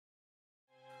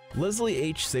Leslie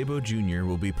H. Sabo Jr.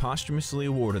 will be posthumously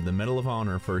awarded the Medal of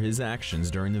Honor for his actions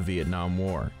during the Vietnam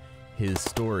War. His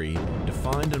story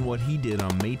defined on what he did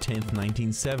on May 10,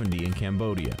 1970 in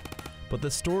Cambodia. But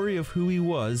the story of who he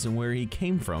was and where he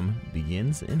came from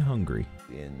begins in Hungary.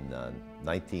 In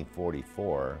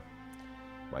 1944,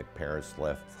 my parents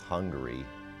left Hungary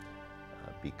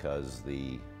because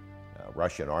the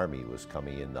Russian army was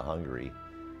coming into Hungary,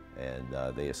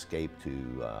 and they escaped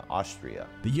to Austria.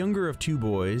 The younger of two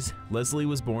boys, Leslie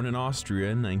was born in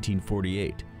Austria in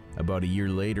 1948. About a year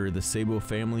later, the Sabo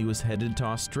family was headed to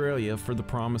Australia for the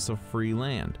promise of free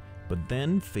land, but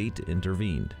then fate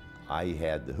intervened. I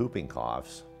had the whooping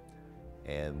coughs,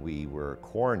 and we were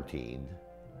quarantined,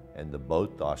 and the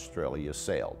boat to Australia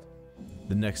sailed.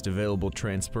 The next available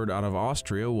transport out of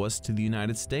Austria was to the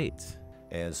United States.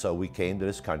 And so we came to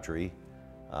this country.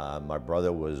 My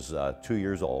brother was 2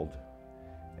 years old,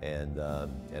 and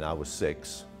I was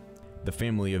 6. The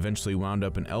family eventually wound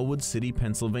up in Elwood City,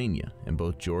 Pennsylvania, and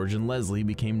both George and Leslie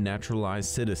became naturalized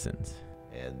citizens.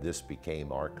 And this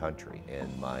became our country, and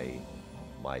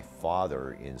my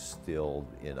father instilled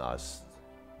in us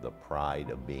the pride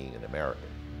of being an American.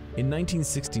 In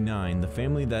 1969, the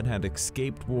family that had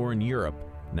escaped war in Europe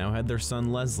now had their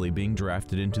son Leslie being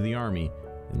drafted into the Army,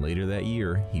 and later that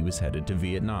year, he was headed to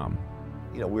Vietnam.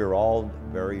 You know, we were all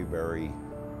very, very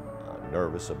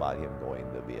nervous about him going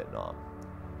to Vietnam.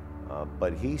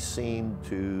 But he seemed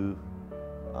to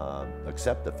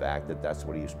accept the fact that that's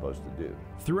what he was supposed to do.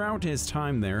 Throughout his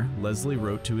time there, Leslie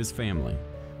wrote to his family.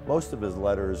 Most of his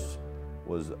letters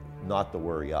was not to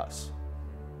worry us,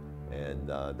 and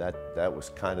that was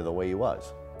kind of the way he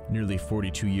was. Nearly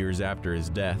 42 years after his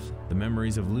death, the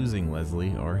memories of losing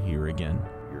Leslie are here again.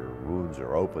 Your wounds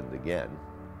are opened again,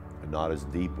 not as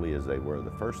deeply as they were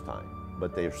the first time,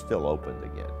 but they're still opened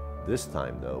again. This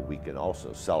time, though, we can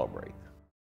also celebrate.